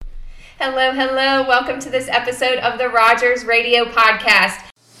Hello, hello. Welcome to this episode of the Rogers Radio Podcast.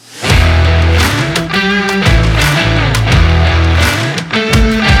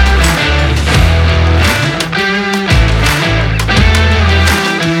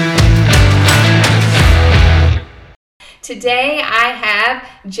 Today I have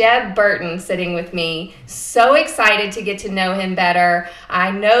Jeb Burton sitting with me. So excited to get to know him better.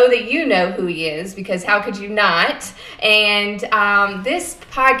 I know that you know who he is because how could you not? And this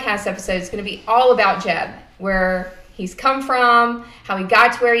podcast episode is going to be all about Jeb, where he's come from, how he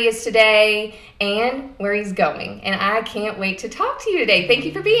got to where he is today, and where he's going. And I can't wait to talk to you today. Thank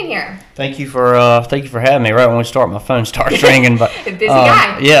you for being here. Thank you for having me. Right when we start, my phone starts ringing. But busy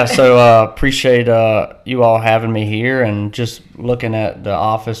guy. Yeah, so appreciate you all having me here, and just looking at the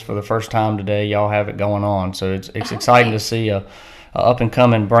office for the first time today. Y'all have it going on, so it's exciting to see a up and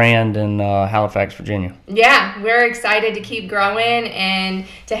coming brand in Halifax, Virginia. Yeah, we're excited to keep growing, and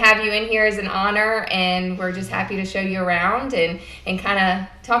to have you in here is an honor, and we're just happy to show you around and kind of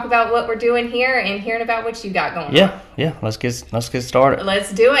talk about what we're doing here and hearing about what you got going on. Yeah, let's get started.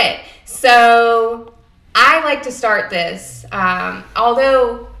 Let's do it. So I like to start this,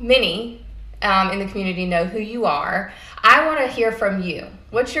 although many in the community know who you are, I want to hear from you.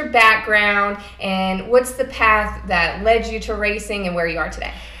 What's your background, and what's the path that led you to racing and where you are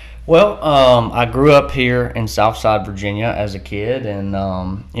today? Well, I grew up here in Southside Virginia as a kid, and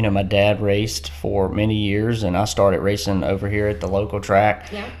my dad raced for many years, and I started racing over here at the local track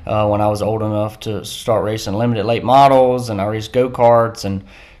when I was old enough to start racing limited late models, and I raced go-karts and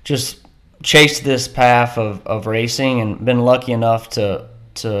just chased this path of racing, and been lucky enough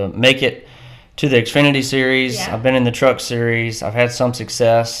to make it to the Xfinity Series. Yeah. I've been in the Truck Series. I've had some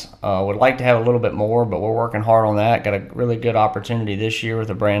success. Would like to have a little bit more, but we're working hard on that. Got a really good opportunity this year with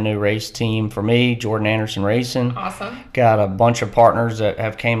a brand new race team for me, Jordan Anderson Racing. Awesome. Got a bunch of partners that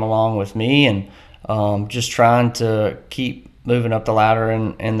have came along with me, and just trying to keep moving up the ladder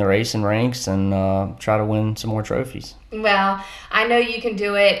in the racing ranks, and try to win some more trophies. Well, I know you can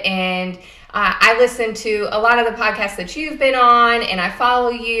do it, and I listen to a lot of the podcasts that you've been on, and I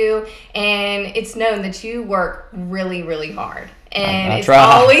follow you, and it's known that you work really, really hard. And it's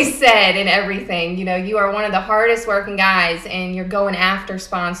always said in everything, you are one of the hardest working guys, and you're going after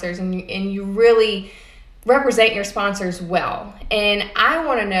sponsors, and you really represent your sponsors well. And I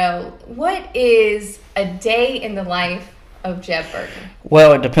want to know, what is a day in the life of Jeb Burton?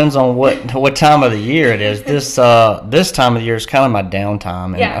 Well, it depends on what time of the year it is. This time of the year is kind of my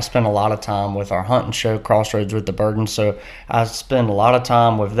downtime, and I spend a lot of time with our hunting show, Crossroads with the Burton. So I spend a lot of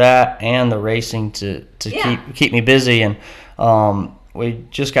time with that and the racing to keep me busy. And we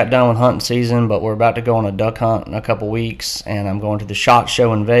just got done with hunting season, but we're about to go on a duck hunt in a couple weeks, and I'm going to the SHOT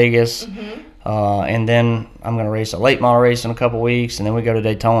Show in Vegas. Mm-hmm. And then I'm going to race a late model race in a couple weeks, and then we go to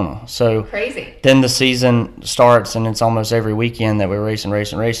Daytona. So crazy. Then the season starts, and it's almost every weekend that we're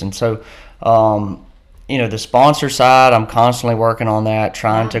racing. So, the sponsor side, I'm constantly working on that,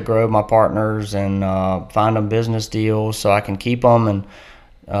 trying to grow my partners and find them business deals so I can keep them. And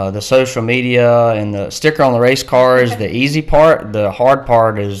the social media and the sticker on the race car is the easy part. The hard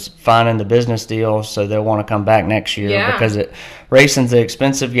part is finding the business deal so they'll want to come back next year, because racing's an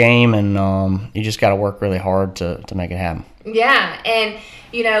expensive game, and you just got to work really hard to make it happen. Yeah, and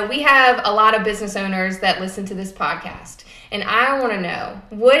we have a lot of business owners that listen to this podcast, and I want to know,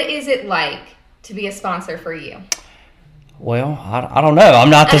 what is it like to be a sponsor for you? Well, I don't know. I'm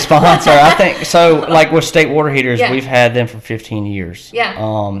not the sponsor. I think so. Like with State Water Heaters, we've had them for 15 years. Yeah.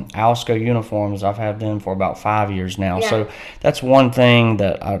 Alsco Uniforms, I've had them for about 5 years now. Yeah. So that's one thing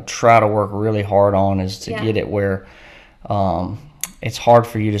that I try to work really hard on, is to get it where it's hard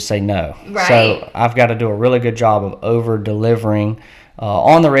for you to say no. Right. So I've got to do a really good job of over delivering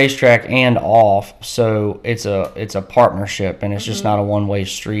on the racetrack and off. So it's a partnership, and it's just not a one-way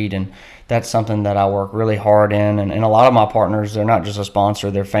street. And that's something that I work really hard in. And a lot of my partners, they're not just a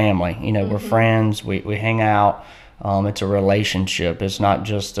sponsor, they're family. We're friends, we hang out. It's a relationship. It's not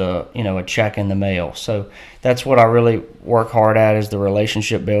just a check in the mail. So that's what I really work hard at, is the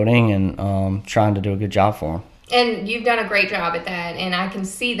relationship building, and trying to do a good job for them. And you've done a great job at that, and I can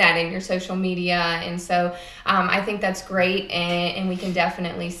see that in your social media, and so I think that's great, and we can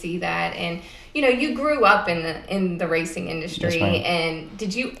definitely see that. And you grew up in the racing industry. Yes, and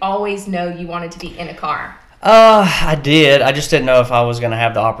did you always know you wanted to be in a car? I did. I just didn't know if I was going to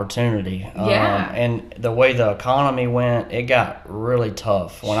have the opportunity. Yeah. And the way the economy went, it got really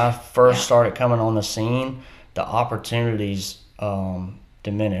tough. When I first started coming on the scene, the opportunities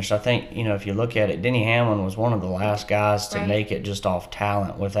diminished. I think, if you look at it, Denny Hamlin was one of the last guys to make it just off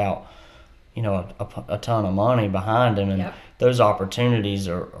talent without, a ton of money behind him. And those opportunities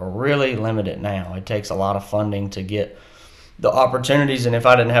are really limited now. It takes a lot of funding to get the opportunities, and if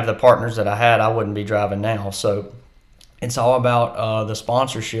I didn't have the partners that I had, I wouldn't be driving now. So it's all about the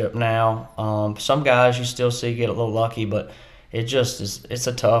sponsorship now. Some guys you still see get a little lucky, but it just is. It's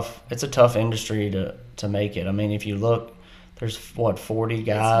a tough industry to make it. I mean, if you look, there's 40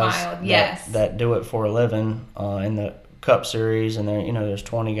 guys that do it for a living in the Cup Series, and there's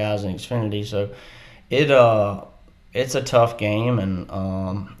 20 guys in Xfinity. So it's a tough game,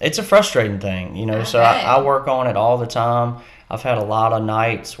 and it's a frustrating thing. So I work on it all the time. I've had a lot of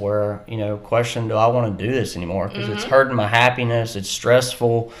nights where, question, do I want to do this anymore? Because it's hurting my happiness. It's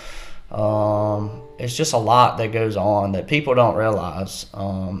stressful. It's just a lot that goes on that people don't realize.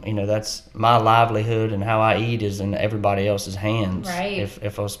 That's my livelihood, and how I eat is in everybody else's hands. Right.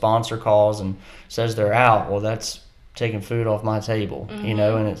 If a sponsor calls and says they're out, well, that's taking food off my table,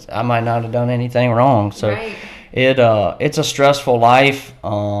 and I might not have done anything wrong. So right. It's a stressful life.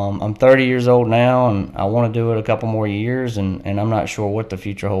 I'm 30 years old now, and I want to do it a couple more years, and I'm not sure what the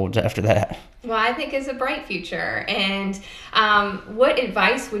future holds after that. Well, I think it's a bright future. And what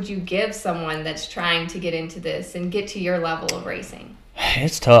advice would you give someone that's trying to get into this and get to your level of racing?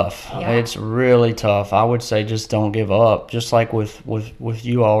 It's tough. Yeah. It's really tough. I would say just don't give up. Just like with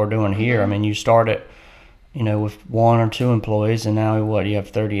you all are doing here. I mean, you started, with 1 or 2 employees, and now you have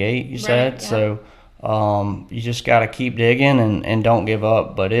 38, you said? Right, yeah. So you just got to keep digging and don't give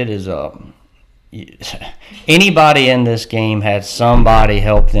up. But it is anybody in this game had somebody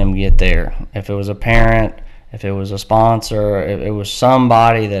help them get there. If it was a parent, if it was a sponsor, if it was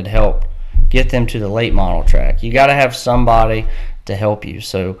somebody that helped get them to the late model track. You got to have somebody to help you.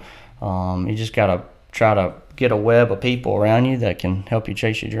 So you just got to try to get a web of people around you that can help you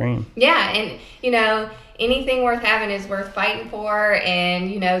chase your dream. Yeah, and anything worth having is worth fighting for.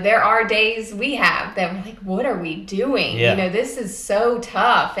 And there are days we have that we're like, what are we doing? Yeah. This is so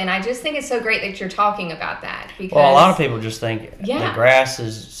tough. And I just think it's so great that you're talking about that, because a lot of people just think the grass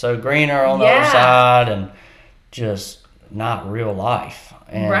is so greener on the other side, and just not real life.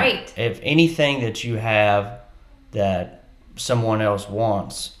 And right. If anything that you have that someone else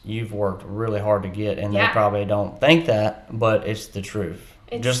wants, you've worked really hard to get, and they probably don't think that, but it's the truth.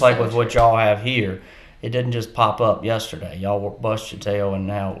 It's just like so with what y'all have here. It didn't just pop up yesterday. Y'all bust your tail, and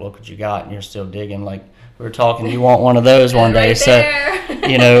now look what you got, and you're still digging. Like we were talking, you want one of those one day. Right there.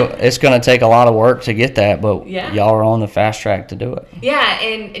 So, it's going to take a lot of work to get that, but y'all are on the fast track to do it. Yeah,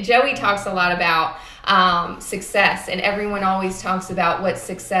 and Joey talks a lot about success, and everyone always talks about what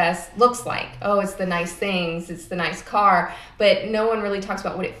success looks like. Oh, it's the nice things, it's the nice car, but no one really talks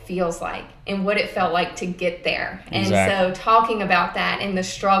about what it feels like and what it felt like to get there. Exactly. And so talking about that and the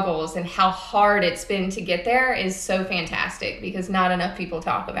struggles and how hard it's been to get there is so fantastic, because not enough people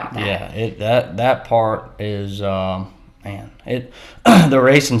talk about that. Yeah, that part is the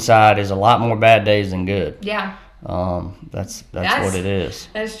racing side is a lot more bad days than good. Yeah. That's what it is.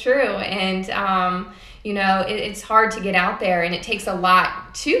 That's true. And it's hard to get out there, and it takes a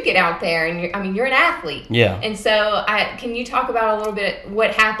lot to get out there, and you're an athlete. Yeah. And so can you talk about a little bit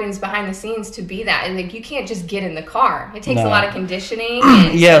what happens behind the scenes to be that? And like, you can't just get in the car. It takes a lot of conditioning.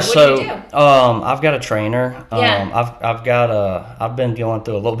 And so what do you do? I've got a trainer. I've been going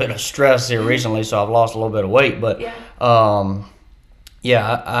through a little bit of stress here recently, so I've lost a little bit of weight, but I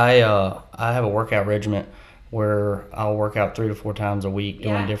have a workout regimen where I'll work out 3 to 4 times a week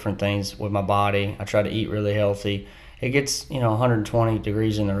doing different things with my body. I try to eat really healthy. It gets 120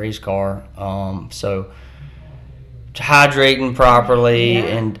 degrees in the race car, so hydrating properly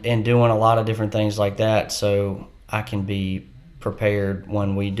and doing a lot of different things like that, so I can be prepared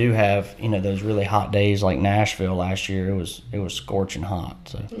when we do have those really hot days like Nashville last year. It was scorching hot.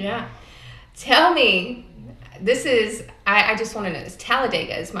 So tell me. This is, I just want to know this.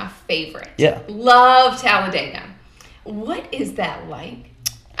 Talladega is my favorite. Yeah. Love Talladega. What is that like?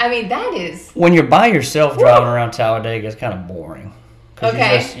 I mean, that is... When you're by yourself driving around Talladega, it's kind of boring.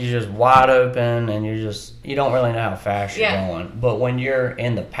 Okay. You're just wide open, and you don't really know how fast you're going. But when you're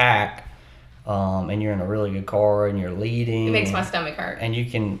in the pack, and you're in a really good car, and you're leading... It makes my stomach hurt. And you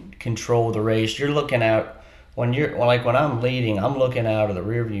can control the race. You're looking out... When I'm leading, I'm looking out of the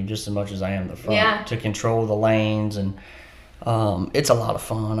rear view just as much as I am the front to control the lanes, and it's a lot of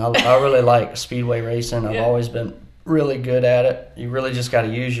fun. I really like speedway racing. I've always been really good at it. You really just got to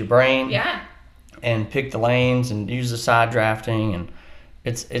use your brain and pick the lanes and use the side drafting, and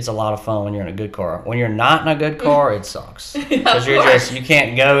it's a lot of fun when you're in a good car. When you're not in a good car, it sucks because you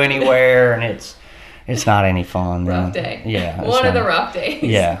can't go anywhere, and it's not any fun. Rough day. Yeah, one of the rough days.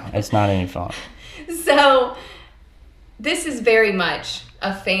 Yeah, it's not any fun. So this is very much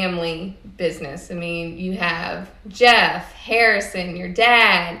a family business. I mean, you have Jeff, Harrison, your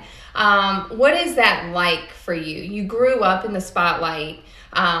dad. What is that like for you? You grew up in the spotlight.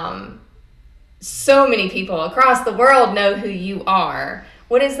 So many people across the world know who you are.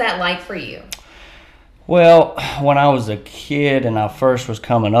 What is that like for you? Well, when I was a kid and I first was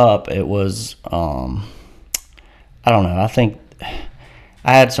coming up, it was, I don't know, I think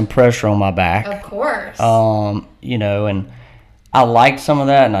I had some pressure on my back. Of course. And I liked some of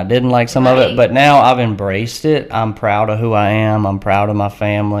that and I didn't like some of it, but now I've embraced it. I'm proud of who I am. I'm proud of my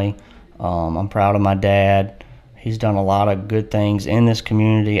family. I'm proud of my dad. He's done a lot of good things in this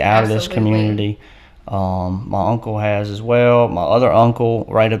community, out of this community. My uncle has as well. My other uncle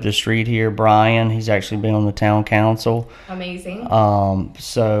right up the street here, Brian, he's actually been on the town council. Amazing.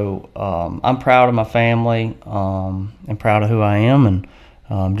 So I'm proud of my family and proud of who I am,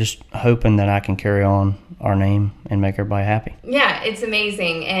 and just hoping that I can carry on our name and make everybody happy. Yeah, it's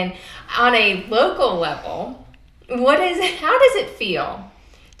amazing. And on a local level, how does it feel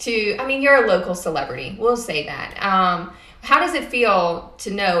I mean, you're a local celebrity, we'll say that. How does it feel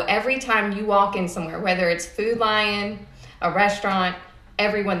to know every time you walk in somewhere, whether it's Food Lion, a restaurant,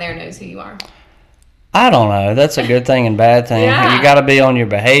 everyone there knows who you are? I don't know. That's a good thing and bad thing. Yeah. You got to be on your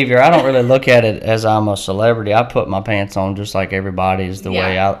behavior. I don't really look at it as I'm a celebrity. I put my pants on just like everybody is the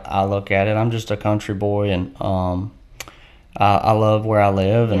way I look at it. I'm just a country boy, and I love where I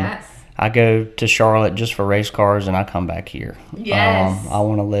live. And yes. I go to Charlotte just for race cars, and I come back here. Yes. I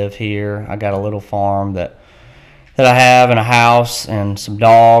want to live here. I got a little farm that I have, and a house and some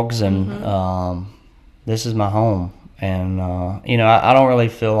dogs, and this is my home. And I don't really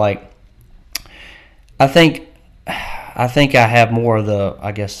feel like. I think I have more of the,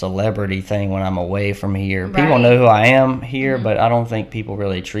 I guess, celebrity thing when I'm away from here. Right. People know who I am here, but I don't think people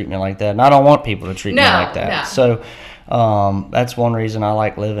really treat me like that, and I don't want people to treat me like that. No. So that's one reason I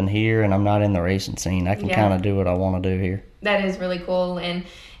like living here, and I'm not in the racing scene. I can kind of do what I want to do here. That is really cool. And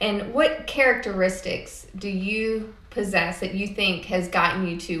what characteristics do you possess that you think has gotten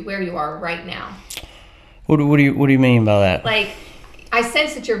you to where you are right now? What do you mean by that? Like, I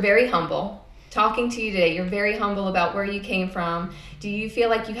sense that you're very humble. Talking to you today, you're very humble about where you came from. Do you feel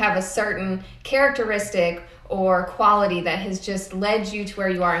like you have a certain characteristic or quality that has just led you to where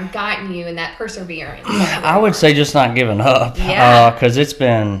you are and gotten you in that perseverance? I would say just not giving up. Yeah. Because there's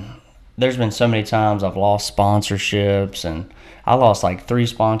been so many times I've lost sponsorships, and I lost like 3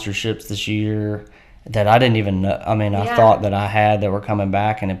 sponsorships this year that I didn't even know. I mean, I thought that I had that were coming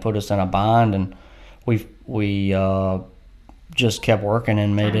back, and it put us in a bind, and we just kept working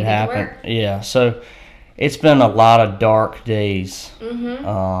and made it happen. Yeah, so it's been a lot of dark days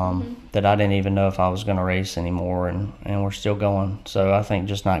that I didn't even know if I was going to race anymore, and we're still going. So I think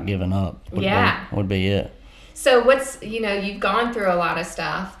just not giving up would be it. So you've gone through a lot of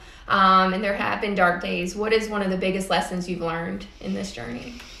stuff, and there have been dark days. What is one of the biggest lessons you've learned in this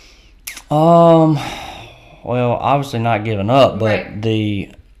journey? Well, obviously not giving up, but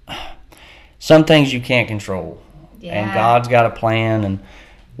some things you can't control. Yeah. And God's got a plan, and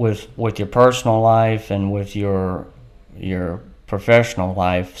with your personal life and with your professional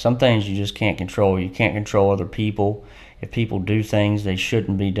life, some things you just can't control. You can't control other people. If people do things they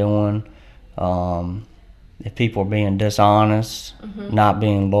shouldn't be doing, if people are being dishonest, not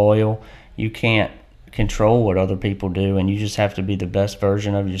being loyal, you can't control what other people do, and you just have to be the best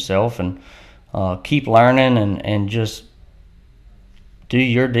version of yourself and keep learning and just do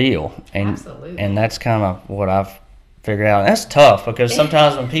your deal. Absolutely. And that's kind of what I've figure out. That's tough because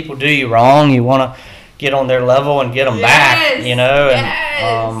sometimes when people do you wrong, you want to get on their level and get them back, and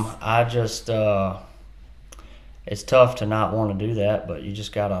I just it's tough to not want to do that, but you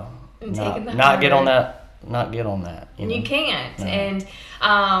just gotta not get on that. You can't. No. And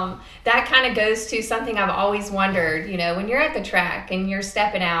that kind of goes to something I've always wondered. When you're at the track and you're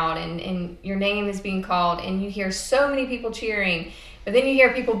stepping out and your name is being called and you hear so many people cheering, but then you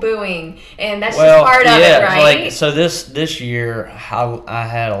hear people booing, and that's just part of it, right? So this year, I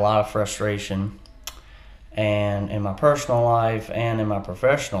had a lot of frustration, and in my personal life and in my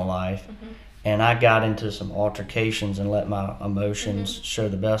professional life, and I got into some altercations and let my emotions show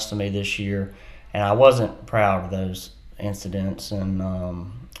the best of me this year, and I wasn't proud of those incidents, and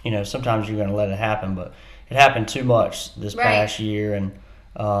sometimes you're going to let it happen, but it happened too much this past year, and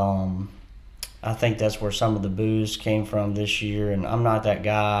I think that's where some of the boos came from this year, and I'm not that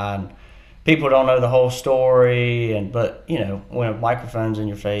guy. And people don't know the whole story, but when a microphone's in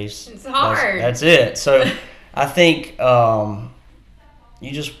your face, it's hard. That's it. So I think you're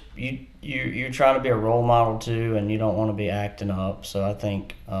trying to be a role model too, and you don't want to be acting up. So I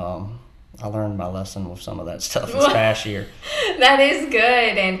think I learned my lesson with some of that stuff this past year. That is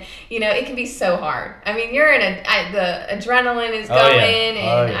good, and it can be so hard. I mean, you're in the adrenaline is going,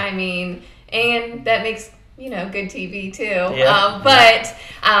 and I mean, and that makes good TV too. But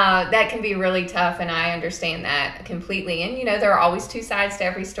that can be really tough, and I understand that completely. And there are always two sides to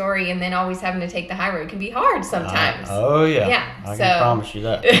every story, and then always having to take the high road can be hard sometimes. I can promise you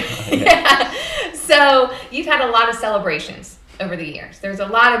that. Yeah. So you've had a lot of celebrations over the years. There's a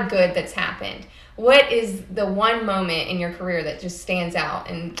lot of good that's happened. What is the one moment in your career that just stands out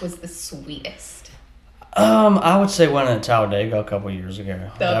and was the sweetest? I would say winning at Talladega a couple years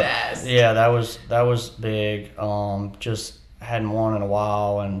ago. The best. Yeah, that was big. Just hadn't won in a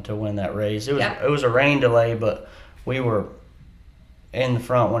while, and to win that race, it was a rain delay, but we were in the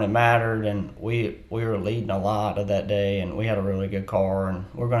front when it mattered, and we were leading a lot of that day, and we had a really good car, and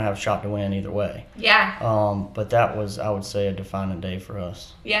we're going to have a shot to win either way. Yeah. But that was, I would say, a defining day for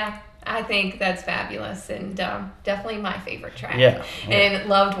us. Yeah. I think that's fabulous, and definitely my favorite track. Yeah. And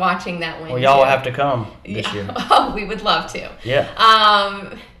loved watching that win. Well, y'all will have to come this year. Oh, we would love to. Yeah.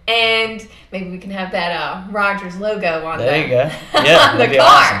 And maybe we can have that Rogers logo on there you go. Yeah, on the car.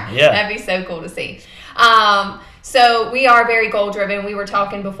 Awesome. Yeah. That'd be so cool to see. So we are very goal driven. We were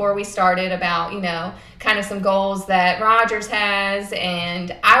talking before we started about, kind of some goals that Rogers has,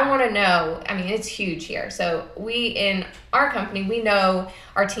 and I want to know, I mean, it's huge here. So we, in our company, we know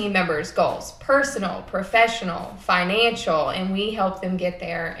our team members' goals, personal, professional, financial, and we help them get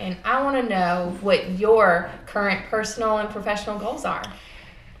there. And I want to know what your current personal and professional goals are.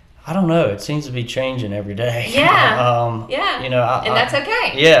 I don't know. It seems to be changing every day. Yeah. And that's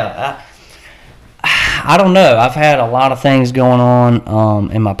okay. Yeah. I don't know. I've had a lot of things going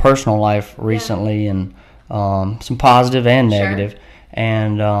on in my personal life recently, and some positive and negative. Sure.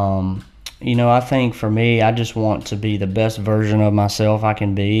 And, I think for me, I just want to be the best version of myself I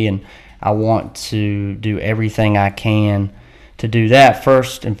can be, and I want to do everything I can to do that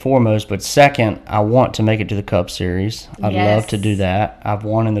first and foremost. But second, I want to make it to the Cup Series. I'd love to do that. I've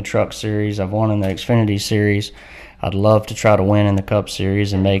won in the Truck Series. I've won in the Xfinity Series. I'd love to try to win in the Cup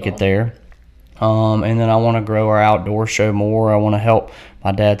Series and make it there. And then I want to grow our outdoor show more. I want to help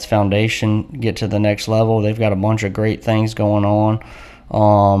my dad's foundation get to the next level. They've got a bunch of great things going on.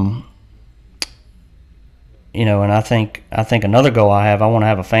 And I think another goal I have, I want to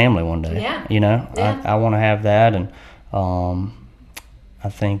have a family one day. Yeah. I want to have that, and I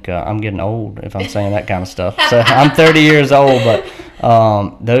think I'm getting old if I'm saying that kind of stuff. So I'm 30 years old, but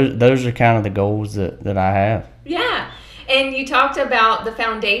those are kind of the goals that I have. Yeah. And you talked about the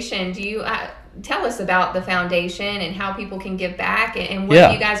foundation. Do you tell us about the foundation and how people can give back and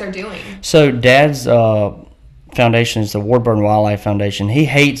what you guys are doing? So Dad's foundation is the Jeb Burton Wildlife Foundation. He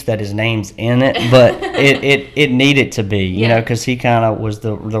hates that his name's in it, but it needed to be, because he kind of was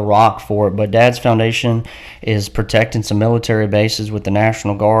the rock for it. But Dad's foundation is protecting some military bases with the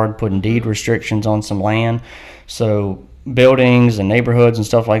National Guard, putting deed restrictions on some land, so buildings and neighborhoods and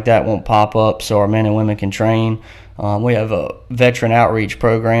stuff like that won't pop up, so our men and women can train. We have a veteran outreach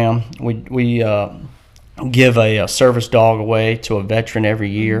program. We give a service dog away to a veteran every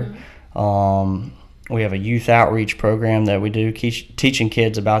year. We have a youth outreach program that we do, teaching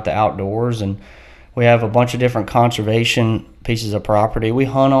kids about the outdoors, and we have a bunch of different conservation pieces of property. We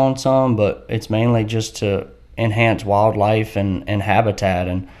hunt on some, but it's mainly just to enhance wildlife and habitat.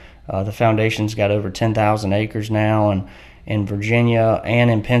 And the foundation's got over 10,000 acres now, and in Virginia and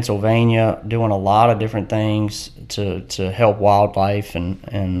in Pennsylvania, doing a lot of different things to help wildlife,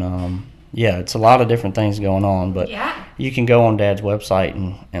 and it's a lot of different things going on. But you can go on Dad's website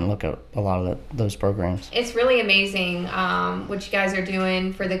and look at a lot of those programs. It's really amazing what you guys are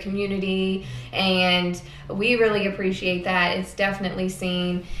doing for the community, and we really appreciate that. It's definitely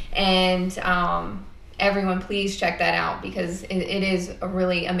seen, and everyone, please check that out, because it is a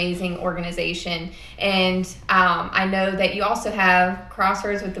really amazing organization. And I know that you also have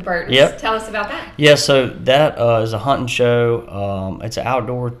Crossroads with the Burtons. Yep. Tell us about that. Yeah, so that is a hunting show. It's an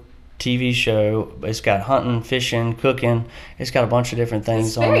outdoor TV show. It's got hunting, fishing, cooking. It's got a bunch of different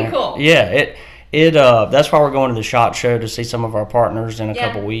things on there. Very cool. Yeah, that's why we're going to the SHOT Show, to see some of our partners in a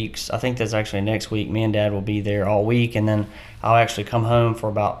couple weeks. I think that's actually next week. Me and Dad will be there all week, and then I'll actually come home for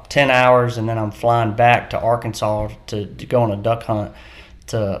about 10 hours, and then I'm flying back to Arkansas to go on a duck hunt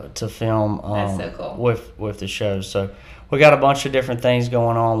to film that's so cool. with the show. So we got a bunch of different things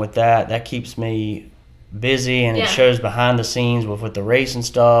going on with that. That keeps me busy, and it shows behind the scenes with the racing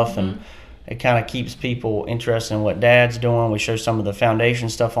stuff, and it kind of keeps people interested in what Dad's doing. We show some of the foundation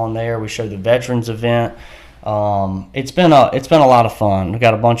stuff on there. We show the veterans event It's been a lot of fun. We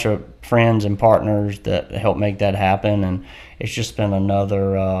got a bunch of friends and partners that help make that happen, and it's just been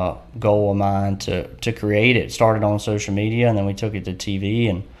another goal of mine to create it. Started on social media, and then we took it to TV,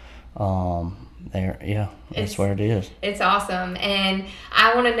 and that's where it is. It's awesome, and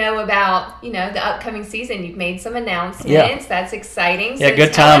I want to know about the upcoming season. You've made some announcements. Yeah. That's exciting. So yeah,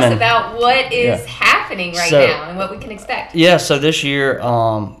 good tell timing. us about what is happening right now and what we can expect. Yeah, so this year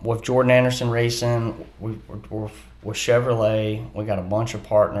with Jordan Anderson Racing, we're with Chevrolet. We got a bunch of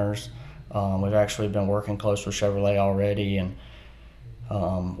partners. We've actually been working close with Chevrolet already, and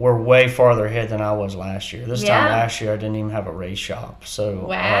we're way farther ahead than I was last year. This time last year, I didn't even have a race shop. So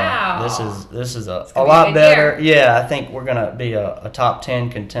wow, this is a lot better. Yeah, I think we're gonna be a top 10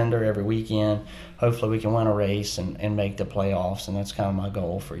 contender every weekend. Hopefully, we can win a race and make the playoffs, and that's kind of my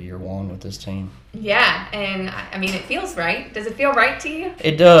goal for year one with this team. Yeah, and I mean, it feels right. Does it feel right to you?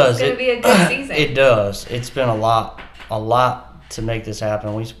 It does. It's gonna be a good season. It does. It's been a lot to make this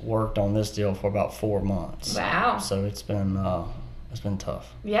happen. We worked on this deal for about 4 months. Wow. So it's been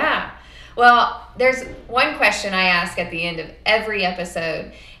tough. Yeah. Well, there's one question I ask at the end of every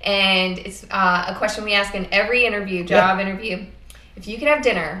episode, and it's a question we ask in every job interview. If you could have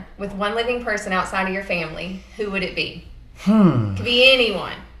dinner with one living person outside of your family, who would it be? It could be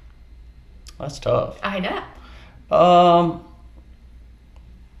anyone. That's tough. I know.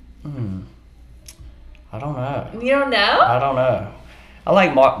 I don't know. You don't know? I don't know. I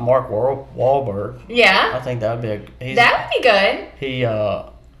like Mark Wahlberg. Yeah. I think that would be that would be good.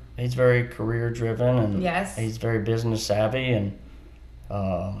 He's very career driven, and yes, he's very business savvy, and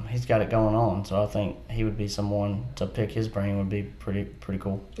he's got it going on. So I think he would be someone to pick his brain would be pretty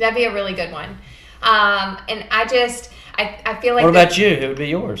cool. That'd be a really good one. And I feel like. What about you? Who would be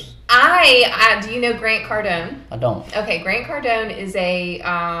yours? Do you know Grant Cardone? I don't. Okay, Grant Cardone is a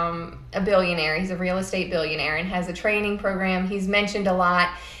billionaire. He's a real estate billionaire and has a training program. He's mentioned a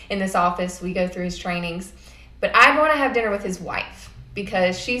lot in this office. We go through his trainings. But I want to have dinner with his wife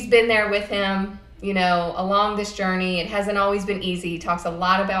because she's been there with him, along this journey. It hasn't always been easy. He talks a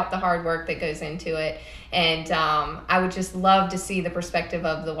lot about the hard work that goes into it. And I would just love to see the perspective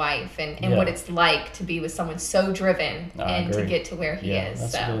of the wife and what it's like to be with someone so driven and to get to where he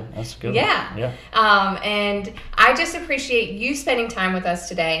is. That's good. Yeah. And I just appreciate you spending time with us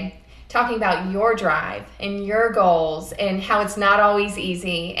today, talking about your drive and your goals and how it's not always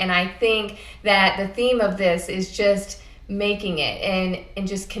easy. And I think that the theme of this is just making it and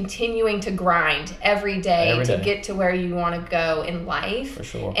just continuing to grind every day to get to where you want to go in life. For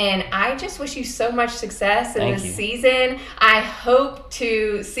sure. And I just wish you so much success in this season. I hope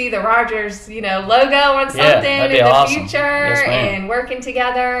to see the Rogers, logo on something in the future and working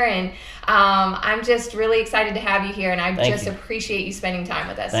together. And I'm just really excited to have you here, and I appreciate you spending time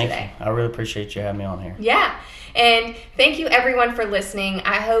with us today. I really appreciate you having me on here. Yeah. And thank you everyone for listening.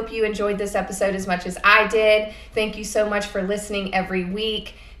 I hope you enjoyed this episode as much as I did. Thank you so much for listening every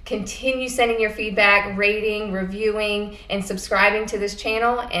week. Continue sending your feedback, rating, reviewing, and subscribing to this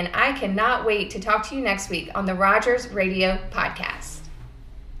channel. And I cannot wait to talk to you next week on the Rogers Radio Podcast.